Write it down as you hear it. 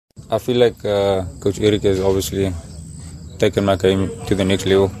I feel like Coach Eric has obviously taken my game to the next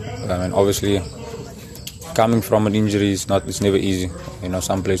level. And obviously, coming from an injury it's never easy. You know,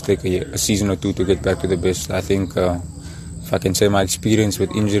 some players take a season or two to get back to the best. I think if I can say my experience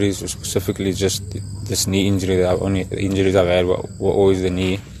with injuries, specifically just this knee injury, the only injuries I've had were always the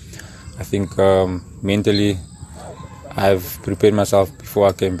knee. I think mentally I've prepared myself before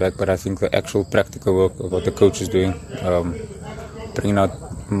I came back, but I think the actual practical work of what the coach is doing, bringing out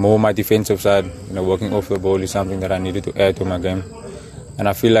more my defensive side, you know, working off the ball is something that I needed to add to my game. And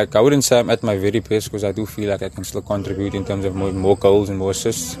I feel like I wouldn't say I'm at my very best, because I do feel like I can still contribute in terms of more goals and more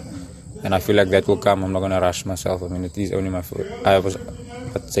assists. And I feel like that will come. I'm not going to rush myself. I mean, it is only I was,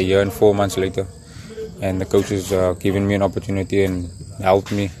 let's say, a year and 4 months later. And the coach has given me an opportunity and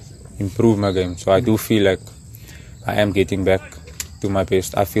helped me improve my game. So I do feel like I am getting back to my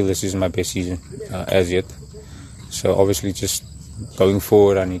best. I feel this is my best season as yet. So obviously just going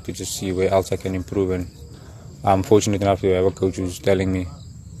forward, I need to just see where else I can improve. And I'm fortunate enough to have a coach who's telling me,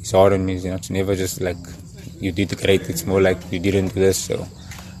 he's hard on me. You know, it's never just like, you did great. It's more like, you didn't do this. So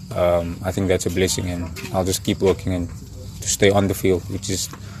I think that's a blessing, and I'll just keep working and to stay on the field, which is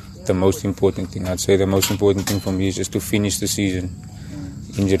the most important thing. I'd say the most important thing for me is just to finish the season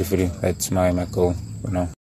injury-free. That's my goal for now.